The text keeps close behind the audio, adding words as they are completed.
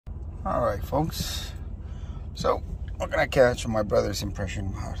All right, folks. So, what can I catch on my brother's impression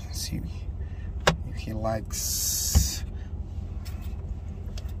about? Let's see if he likes.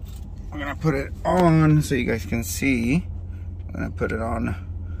 I'm gonna put it on so you guys can see. I'm gonna put it on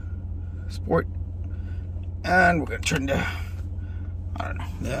sport, and we're gonna turn the, I don't know,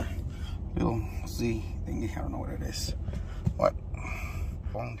 the little Z thingy. I don't know what it is. What?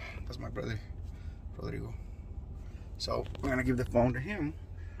 Phone. That's my brother, Rodrigo. So we're gonna give the phone to him.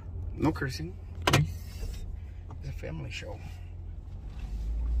 No cursing. It's a family show.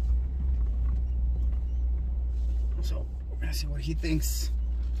 So we're gonna see what he thinks.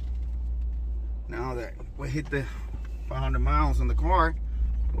 Now that we hit the 500 miles on the car,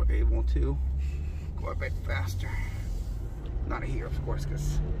 we're able to go a bit faster. Not here, of course,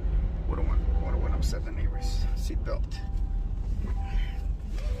 because we don't want to upset the neighbors. Seatbelt.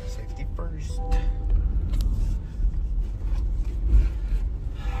 Safety first.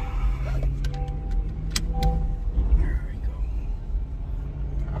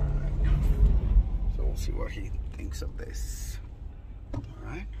 See what he thinks of this. All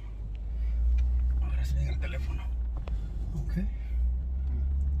right. Ahora sí en el teléfono. Okay.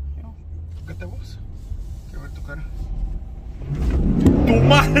 Yo, ¿qué te vos? Quiero ver tu cara. ¡Tu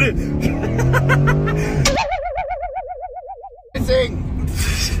madre! Sing.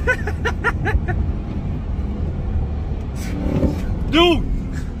 Dude.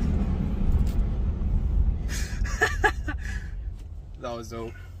 That was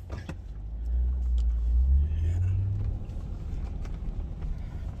dope.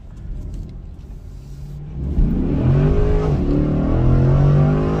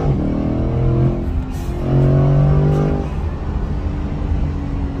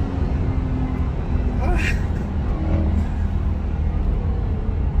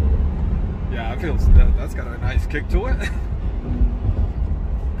 That's got a nice kick to it.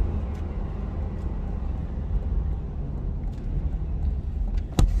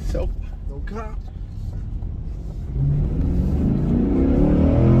 So, no cop.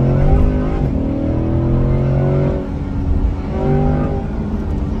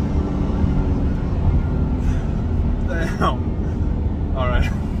 Damn. All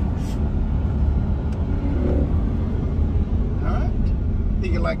right. All right.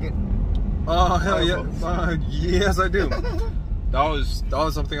 Think you like it? Oh hell yeah! Yes, I do. That was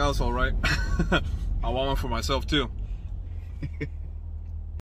something else, all right. I want one for myself too.